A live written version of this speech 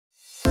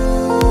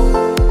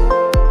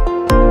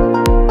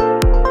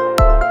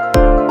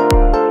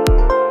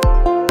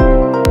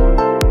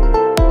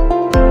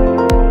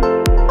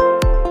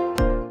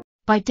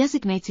By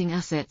designating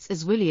assets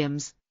as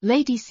William's,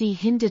 Lady C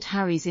hindered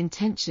Harry's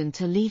intention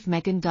to leave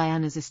Meghan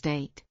Diana's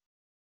estate.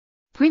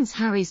 Prince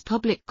Harry's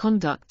public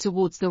conduct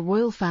towards the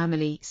royal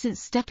family since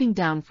stepping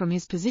down from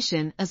his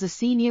position as a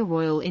senior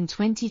royal in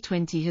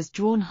 2020 has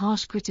drawn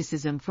harsh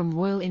criticism from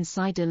royal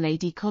insider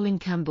Lady Colin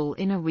Campbell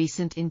in a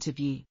recent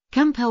interview.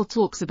 Campbell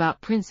talks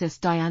about Princess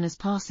Diana's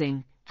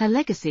passing, her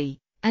legacy,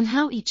 and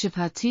how each of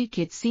her two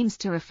kids seems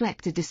to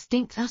reflect a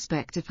distinct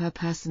aspect of her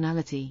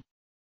personality.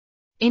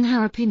 In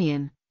her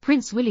opinion,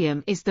 Prince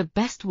William is the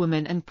best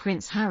woman and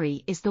Prince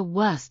Harry is the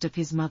worst of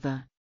his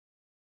mother.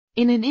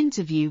 In an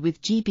interview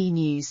with GB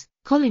News,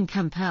 Colin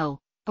Campbell,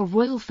 a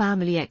royal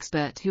family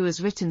expert who has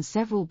written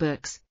several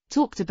books,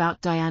 talked about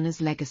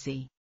Diana's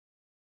legacy.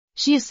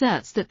 She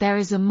asserts that there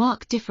is a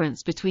marked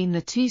difference between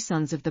the two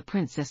sons of the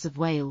Princess of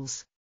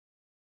Wales.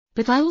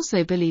 But I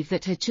also believe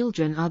that her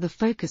children are the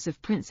focus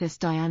of Princess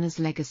Diana's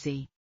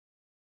legacy.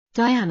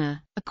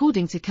 Diana,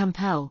 according to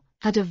Campbell,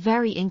 had a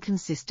very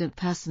inconsistent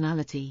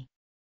personality.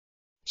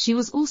 She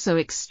was also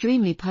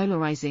extremely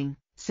polarizing,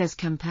 says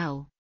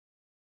Campbell.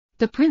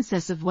 The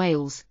Princess of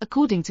Wales,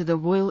 according to the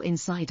Royal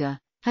Insider,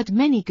 had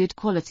many good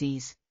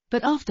qualities,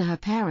 but after her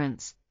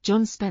parents,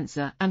 John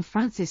Spencer and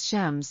Francis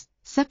Shams,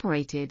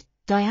 separated,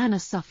 Diana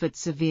suffered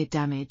severe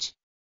damage.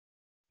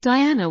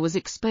 Diana was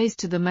exposed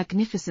to the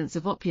magnificence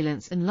of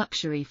opulence and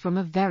luxury from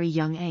a very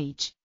young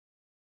age.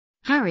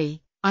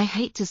 Harry, I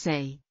hate to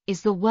say,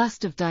 is the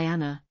worst of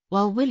Diana,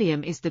 while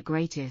William is the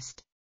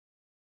greatest.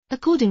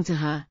 According to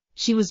her,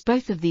 she was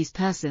both of these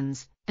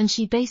persons, and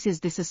she bases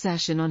this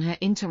assertion on her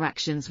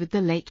interactions with the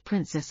late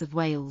Princess of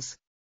Wales.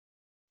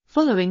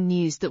 Following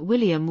news that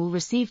William will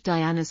receive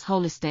Diana's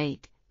whole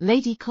estate,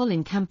 Lady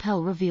Colin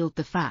Campbell revealed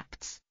the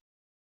facts.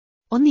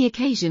 On the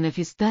occasion of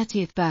his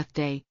 30th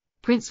birthday,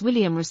 Prince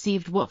William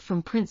received what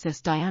from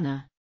Princess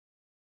Diana?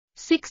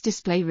 6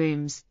 display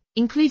rooms,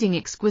 including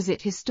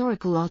exquisite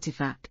historical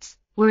artifacts,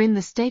 were in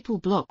the Staple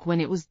Block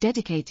when it was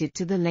dedicated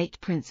to the late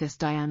Princess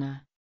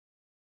Diana.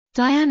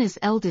 Diana's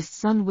eldest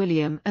son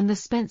William and the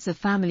Spencer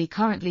family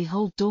currently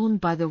hold Dawn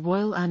by the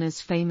Royal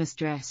Anna's famous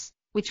dress,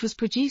 which was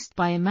produced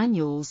by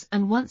Emmanuel's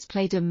and once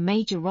played a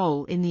major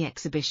role in the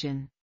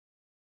exhibition.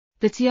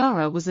 The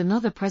tiara was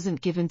another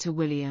present given to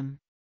William.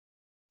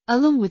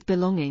 Along with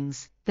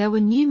belongings, there were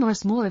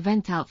numerous more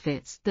event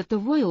outfits that the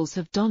royals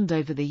have donned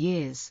over the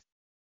years.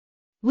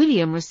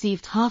 William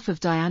received half of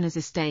Diana's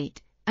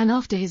estate, and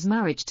after his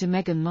marriage to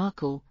Meghan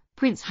Markle,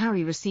 Prince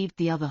Harry received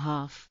the other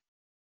half.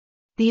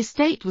 The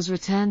estate was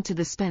returned to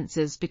the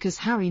Spencers because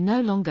Harry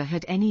no longer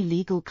had any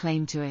legal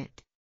claim to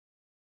it.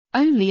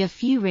 Only a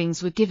few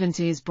rings were given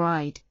to his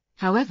bride,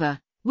 however,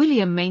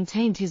 William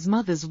maintained his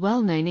mother's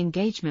well-known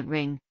engagement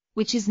ring,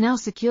 which is now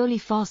securely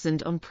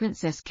fastened on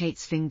Princess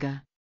Kate's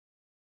finger.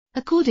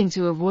 According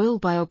to a royal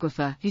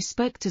biographer who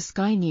spoke to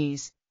Sky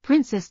News,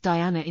 Princess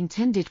Diana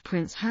intended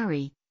Prince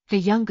Harry, her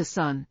younger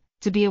son,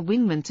 to be a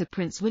wingman to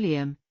Prince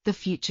William, the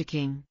future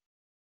king.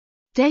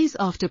 Days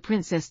after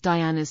Princess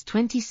Diana's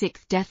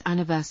 26th death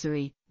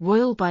anniversary,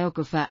 royal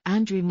biographer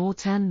Andrew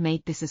Morton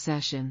made this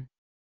assertion.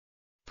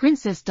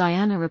 Princess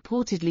Diana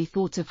reportedly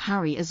thought of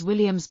Harry as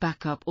William's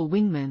backup or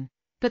wingman,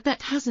 but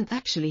that hasn't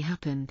actually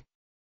happened.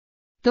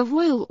 The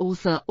royal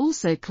author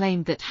also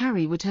claimed that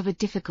Harry would have a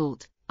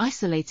difficult,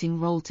 isolating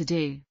role to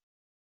do.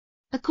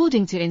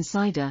 According to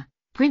Insider,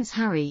 Prince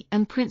Harry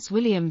and Prince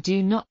William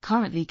do not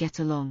currently get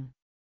along.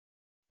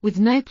 With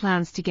no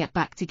plans to get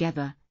back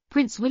together,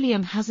 Prince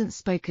William hasn't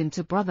spoken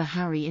to brother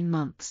Harry in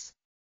months.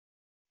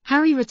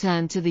 Harry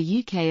returned to the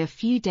UK a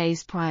few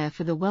days prior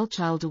for the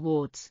Wellchild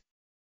Awards.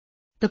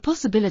 The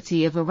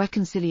possibility of a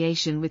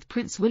reconciliation with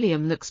Prince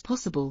William looks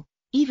possible,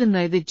 even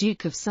though the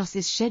Duke of Sussex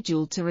is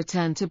scheduled to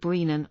return to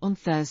Brennan on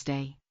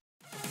Thursday.